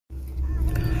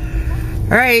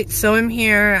Alright, so I'm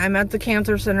here. I'm at the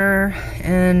cancer center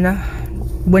in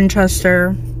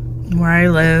Winchester, where I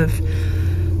live.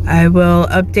 I will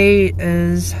update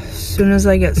as soon as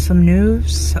I get some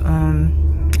news.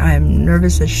 I'm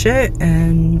nervous as shit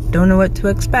and don't know what to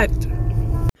expect.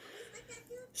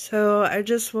 So I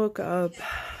just woke up.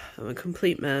 I'm a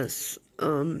complete mess.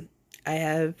 I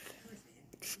have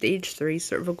stage 3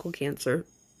 cervical cancer.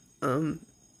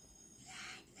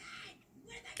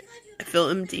 I feel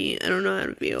empty. I don't know how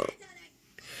to feel.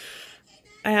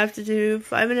 I have to do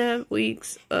 5.5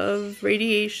 weeks of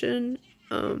radiation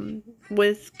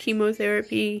with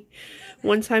chemotherapy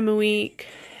 1 time a week.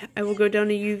 I will go down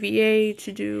to UVA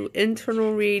to do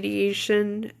internal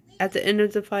radiation at the end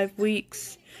of the 5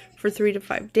 weeks for 3 to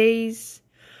 5 days.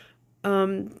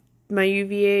 My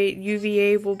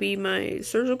UVA will be my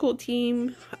surgical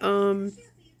team.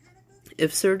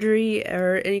 If surgery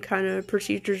or any kind of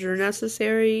procedures are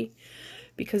necessary,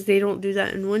 because they don't do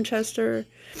that in Winchester.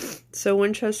 So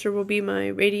Winchester will be my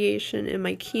radiation and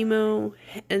my chemo,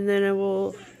 and then I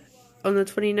will, on the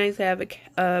 29th, I have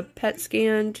a PET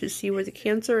scan to see where the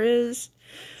cancer is.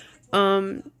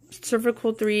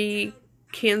 Cervical 3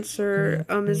 cancer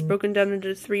is broken down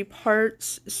into 3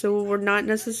 parts, so we're not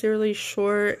necessarily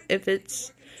sure if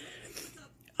it's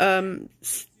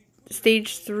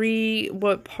stage 3,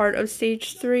 what part of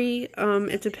stage 3.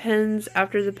 It depends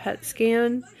after the PET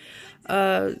scan,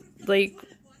 like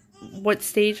what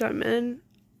stage I'm in.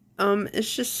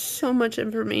 It's just so much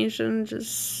information,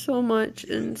 just so much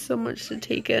and so much to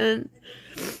take in.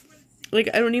 Like,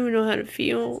 I don't even know how to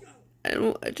feel.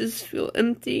 I just feel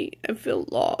empty. I feel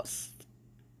lost.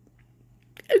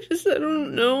 I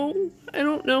don't know. I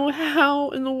don't know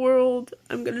how in the world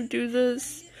I'm gonna do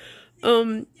this.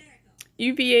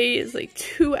 UVA is like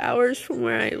 2 hours from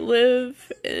where I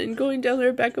live, and going down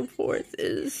there back and forth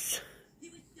is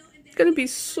gonna be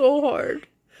so hard.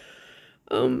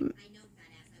 I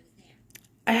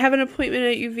have an appointment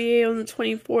at UVA on the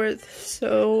 24th,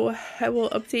 so I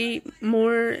will update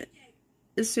more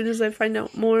as soon as I find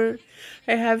out more.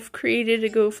 I have created a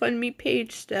GoFundMe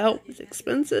page to help with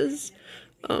expenses,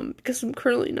 because I'm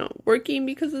currently not working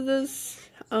because of this,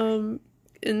 and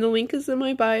the link is in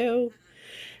my bio.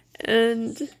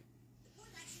 And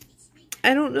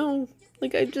I don't know,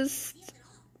 like, I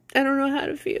don't know how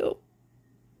to feel.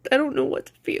 I don't know what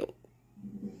to feel.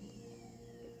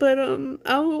 But,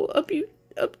 I'll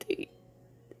update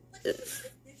this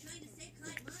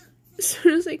as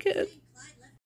soon as I can.